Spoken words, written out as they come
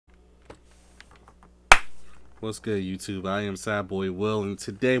What's good, YouTube? I am Sad Boy Will, and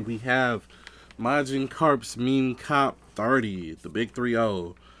today we have MajinCarp's MajinCarp 30, the big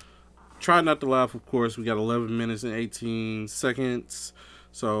 3-0. Try not to laugh, of course. We got 11 minutes and 18 seconds.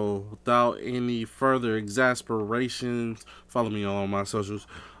 So, without any further exasperations, follow me on all my socials.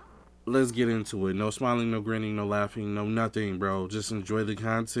 Let's get into it. No smiling, no grinning, no laughing, no nothing, bro. Just enjoy the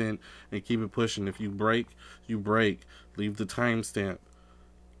content and keep it pushing. If you break, you break. Leave the timestamp.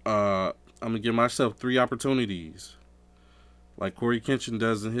 I'm going to give myself 3 opportunities. Like Corey Kenshin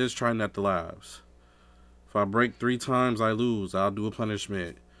does in his Try Not to Lives. If I break 3 times, I lose. I'll do a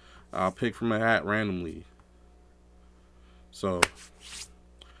punishment. I'll pick from a hat randomly. So,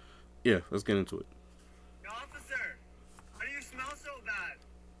 yeah, let's get into it. Officer, how do you smell so bad?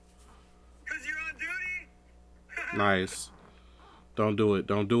 Because you're on duty? Nice. Don't do it.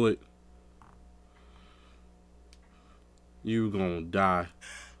 Don't do it. You gonna die.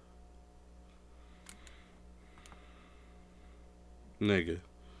 Nigga.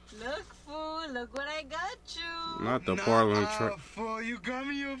 Look, fool, look what I got you. Not the Parliament fool, you got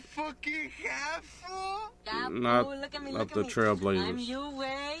me a fucking hat, fool? Yeah, not, fool, look at me, not look the at me. Trailblazers. I'm your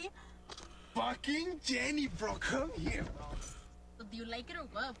way. Fucking Jenny, bro, come here, bro. So do you like it or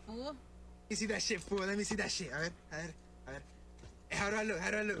what, fool? Let me see that shit, fool. Let me see that shit. A ver. How do I look? How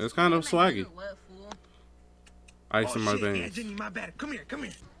do I look? It's kind of swaggy. What, fool? Ice in my shit. veins. Yeah, Jenny, my bad. Come here.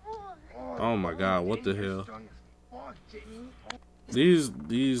 Oh my god, what the hell? These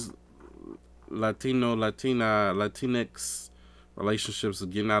Latinx relationships are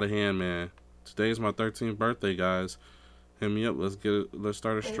getting out of hand, man. Today is my 13th birthday, guys. Hit me up. Let's get it. Let's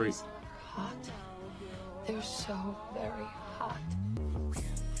start a streak. Hot. They're so very hot.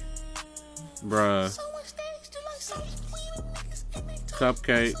 Bruh.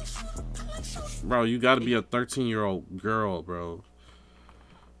 Cupcake. Bro, you gotta be a 13-year-old girl, bro.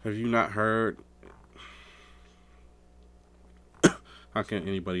 Have you not heard? How can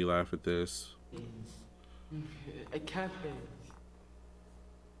anybody laugh at this? A cafe.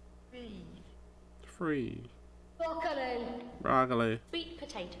 Free. Broccoli. Broccoli. Sweet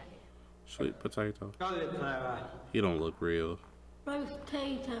potato. Sweet potato. Cauliflower. He don't look real. Roast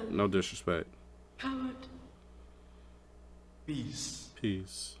potato. No disrespect. Carrot. Peace.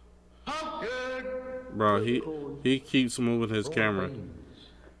 Peace. Pumpkin. Bro, he keeps moving his camera.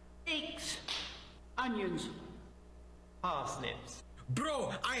 Eggs. Onions. Parsnips.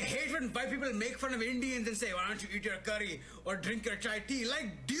 Bro, I hate when white people make fun of Indians and say, why don't you eat your curry or drink your chai tea?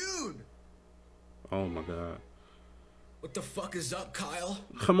 Like, dude! Oh my god. What the fuck is up, Kyle?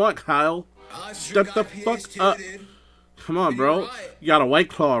 Come on, Kyle. Step the fuck up. Come on, bro. You got a White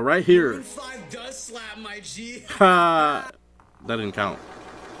Claw right here. 5 does slap, my G. That didn't count.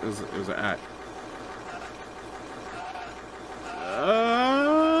 It was an act.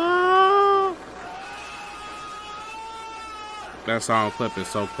 That sound clip is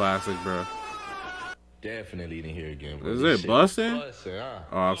so classic, bro. Definitely didn't hear again, bro. Is it busting? Huh?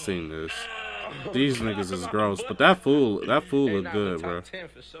 Oh, I've seen this. These niggas is gross, but that fool look good, bro.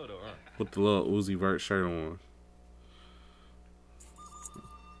 With the little Uzi Vert shirt on.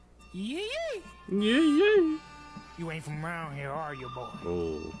 Yeah. Yeah. You ain't from around here, are you, boy?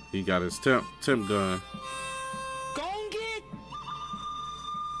 Oh, he got his temp gun. Go and get.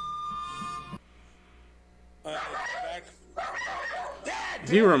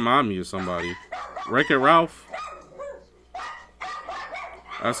 He remind me of somebody. Wreck-It Ralph.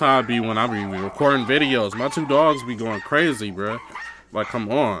 That's how I be when I be recording videos. My 2 dogs be going crazy, bruh. Like,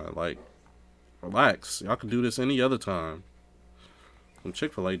 come on. Like, relax. Y'all can do this any other time. Some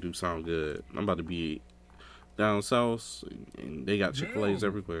Chick-fil-A do sound good. I'm about to be down south, and they got Chick-fil-A's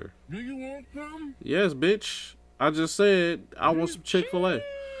everywhere. Do you want some? Yes, bitch. I just said I want some Chick-fil-A.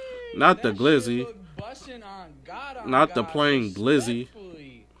 Not the glizzy. Not the plain glizzy.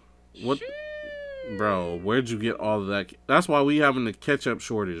 What? Bro, where'd you get all of that? That's why we having the ketchup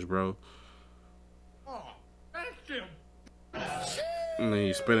shortage, bro. Oh, that's him. And then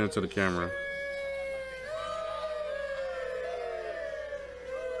he spit into the camera.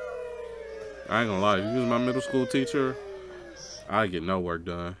 I ain't gonna lie, if you was my middle school teacher, I'd get no work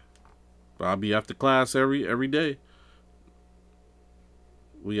done. But I'll be after class every day.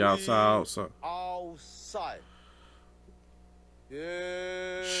 We outside. Outside.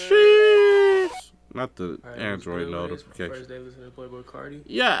 Yeah. Sheesh. Not the Right, Android notification. First day listening to Playboy Cardi.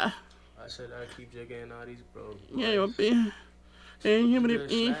 Yeah. I said I keep jigging all these bro. Yeah, you'll be. And you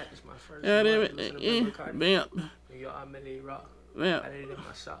It's my first time listening to Playboy Cardi. Yo, I'm in a rock. I did it in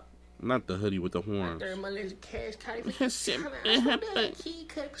my shop. Not the hoodie with the horns. There, my little cash Cardi. Not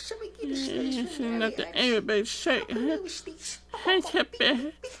the everybody shake. Hey,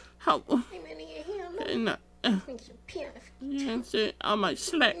 happy. How? Yeah, shit. All my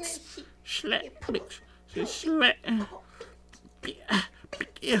slacks. Slack, bitch. Just slack.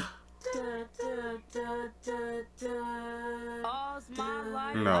 Yeah.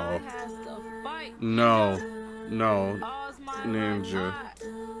 No. No. No. Ninja.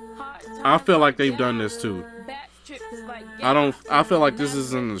 I feel like they've done this too. I feel like this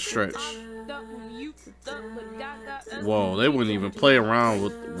isn't a stretch. Whoa, they wouldn't even play around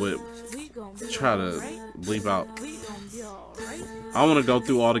with try to bleep out. I want to go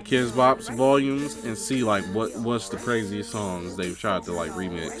through all the Kids Bop's volumes and see like what's the craziest songs they've tried to like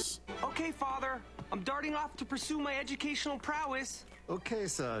remix. Okay, Father. I'm darting off to pursue my educational prowess. Okay,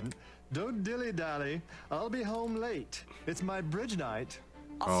 son. Don't dilly-dally. I'll be home late. It's my bridge night.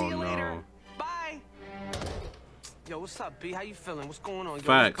 I'll see you later. Bye. Yo, what's up, B? How you feeling? What's going on? Yo,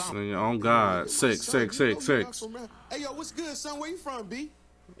 Facts, nigga. On God. Six. Hey, yo, what's good, son? Where you from, B?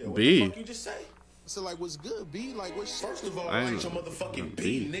 Yeah, what B. the fuck you just say? So, like, what's good, B? Like, what's First of all, I I ain't ain't your motherfucking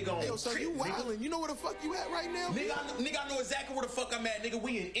B. B, nigga. Hey, yo, On son, trip, you nigga. wildin'. You know where the fuck you at right now? Nigga, I know exactly where the fuck I'm at, nigga.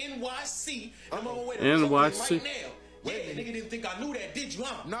 We in NYC. I'm on my way to NYC. Brooklyn right now. Yeah, nigga didn't think I knew that, did you,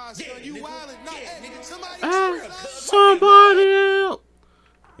 huh? Nah, son, you nigga. wildin'. Nah, Yeah, hey, nigga. somebody Somebody else.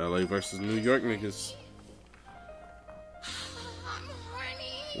 LA versus New York niggas.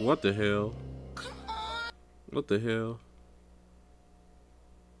 What the hell? What the hell?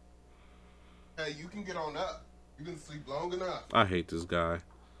 Hey, you can get on up. You can sleep long enough. I hate this guy.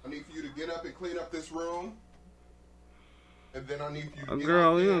 I need for you to get up and clean up this room. And then I need for you to get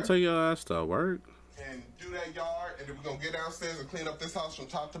Girl, out you there gonna take your ass to work? and do that yard, and then we're gonna get downstairs and clean up this house from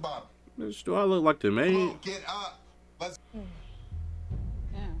top to bottom. Bitch, do I look like the Come maid? on, get up. Let's.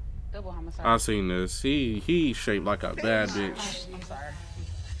 Damn, double homicide. I seen this. He shaped like a bad bitch. I'm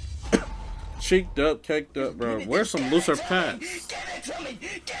sorry. Cheeked up, caked up, bro. Where's some looser pants? Give it to me!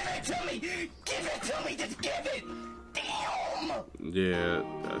 Give it to me! Give it to me! Just give it! Damn! Yeah,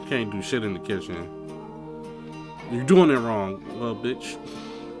 I can't do shit in the kitchen. You're doing it wrong, little bitch.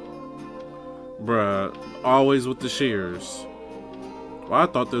 Bruh, always with the shears. Well, I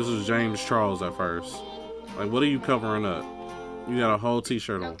thought this was James Charles at first. Like, what are you covering up? You got a whole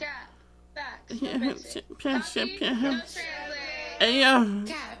t-shirt on. Hey,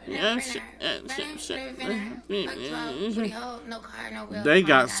 they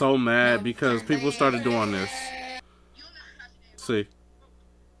got so mad because people started doing this. See,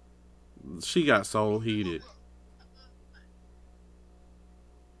 she got so heated.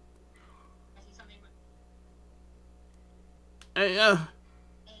 Hey,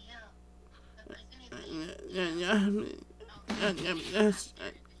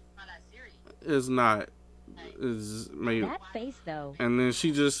 it's not. It's made. That face though. And then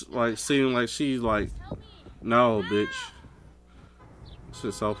she just like seemed like she's like, no, bitch.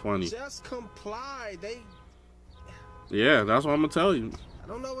 Shit's so funny. just comply. Yeah, that's what I'm gonna tell you, I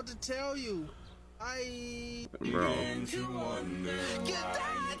don't know what to tell you. bro.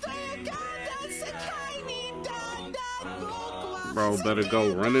 Bro, better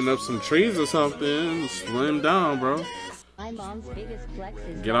go running up some trees or something. Slim down, bro. My mom's biggest flex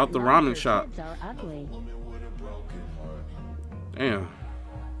is Get out the ramen shop. kids are ugly. Damn.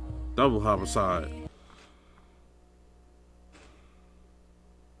 Double homicide.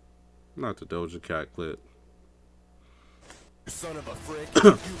 Not the Doja Cat clip. Son of a frick,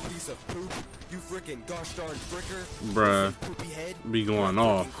 you piece of poop, you frickin' gosh darn fricker. Bruh. Poopy head. Be going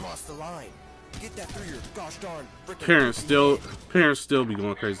off. Cross the line. Get that through your gosh darn frickin' Parents still be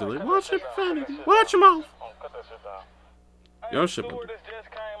going crazy. Like, watch your profanity. Watch your mouth. Yo, shit. Just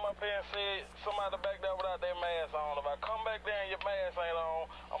came up here and said somebody back there without their mask on. If I come back there and your mask ain't on,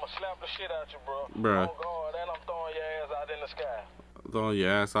 I'ma slap the shit out you, bro. Bruh. Oh God, and I'm throwing your ass out in the sky. Throw your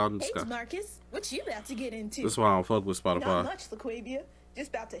ass out in the sky. Marcus, what you about to get into? That's why I don't fuck with Not Spotify. much, LaQuavia. Just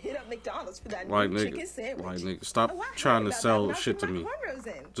about to hit up McDonald's for that Like new chicken nigga, sandwich. like nigga, stop Oh, I heard trying to about that sell when I shit to put my me. cornrows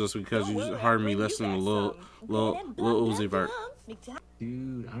in. Just because Don't you worry, heard I'll me bring you listening to back Lil Uzi Vert.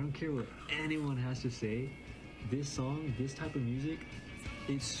 Dude, I don't care what anyone has to say. This song, this type of music,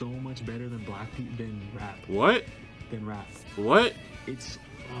 it's so much better than than rap. What? Than rap. What? It's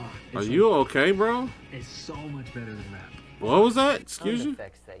Are you okay, bro? It's so much better than rap. What was that? Excuse Sound you?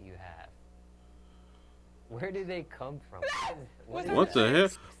 effects that you have. Where do they come from? What the hell?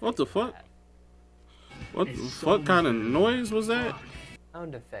 What the fuck? What the fuck kind of noise was that?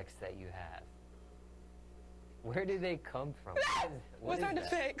 Sound effects that you have. Where do they come from? What sound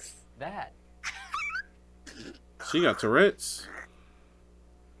effects? That. She got Tourette's.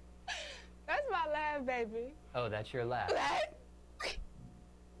 That's my laugh, baby. Oh, that's your laugh.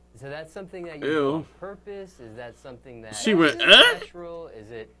 So that's something that you Ew. do on purpose? Is that something that She went, natural? Is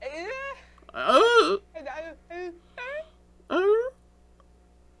it?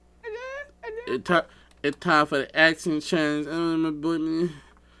 It's time for the accent change. Number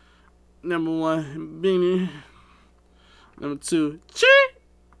 1, Beanie. Number 2, Chee.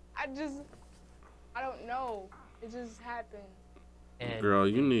 I don't know. It just happened. And girl,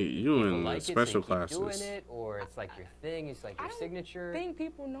 you in like special it, so you keep classes. doing it, or it's like your thing. It's like your signature. I think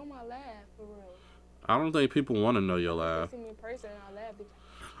people know my laugh for real. I don't think people want to know your laugh. They see me in person and I laugh.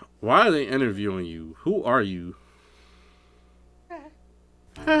 Why are they interviewing you? Who are you?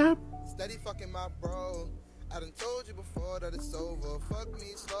 Steady fucking my bro. I done told you before that it's over. Fuck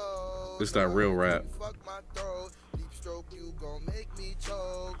me slow. It's that real rap. Fuck my throat. Deep stroke, you gon' make me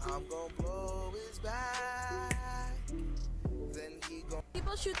choke. I'm gon' blow his back. Then he gon'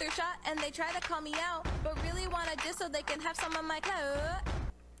 People shoot their shot and they try to call me out, but really wanna diss so they can have some of my clout.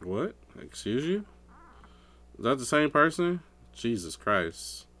 What? Excuse you? Is that the same person? Jesus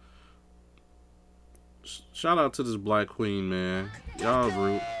Christ. Shout out to this black queen, man. Y'all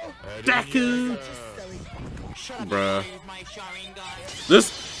root. Deku! Bruh.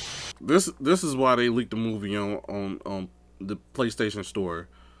 This is why they leaked the movie on the PlayStation Store.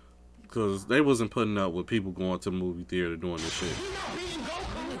 Because they wasn't putting up with people going to the movie theater doing this shit.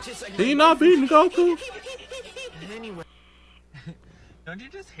 He not beating Goku? Anyway. Don't you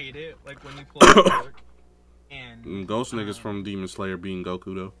just hate it? Like when you pull out work and Ghost niggas from Demon Slayer beating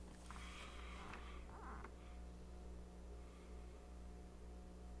Goku though.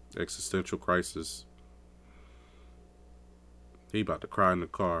 Existential crisis. He about to cry in the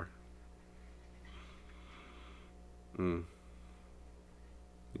car. Yeah.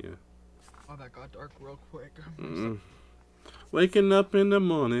 Oh, that got dark real quick. Waking up in the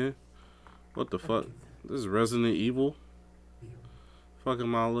morning. What the fuck? This is Resident Evil? Fuck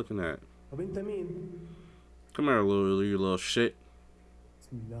am I looking at? Come here, you little shit.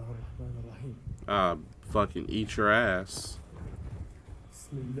 Ah, fucking eat your ass.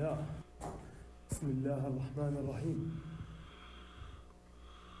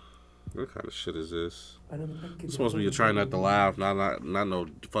 What kind of shit is this? It's supposed to be a try not to laugh, not no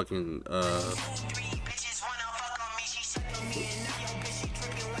fucking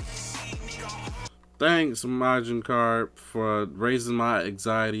Thanks, MajinCarp, for raising my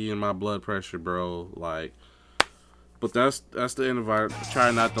anxiety and my blood pressure, bro. Like, but that's the end of our try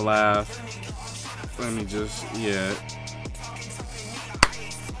not to laugh. Let me just, yeah.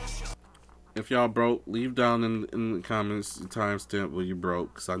 If y'all broke, leave down in the comments the timestamp where you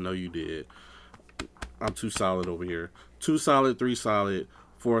broke, because I know you did. I'm 2 solid over here. 2 solid, 3 solid,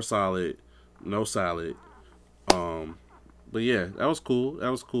 4 solid, no salad. But yeah, that was cool. That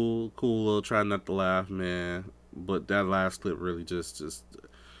was cool. Cool little try not to laugh, man. But that last clip really just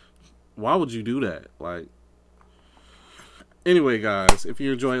why would you do that? Like, anyway, guys, if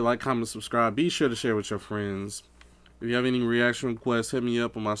you enjoyed, like, comment, subscribe. Be sure to share with your friends. If you have any reaction requests, hit me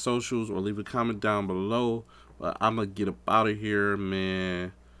up on my socials or leave a comment down below. But I'm going to get up out of here,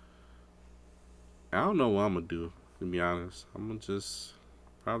 man. I don't know what I'm going to do, to be honest. I'm going to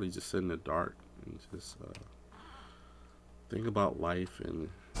probably just sit in the dark and just think about life and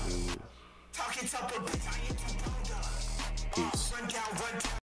peace.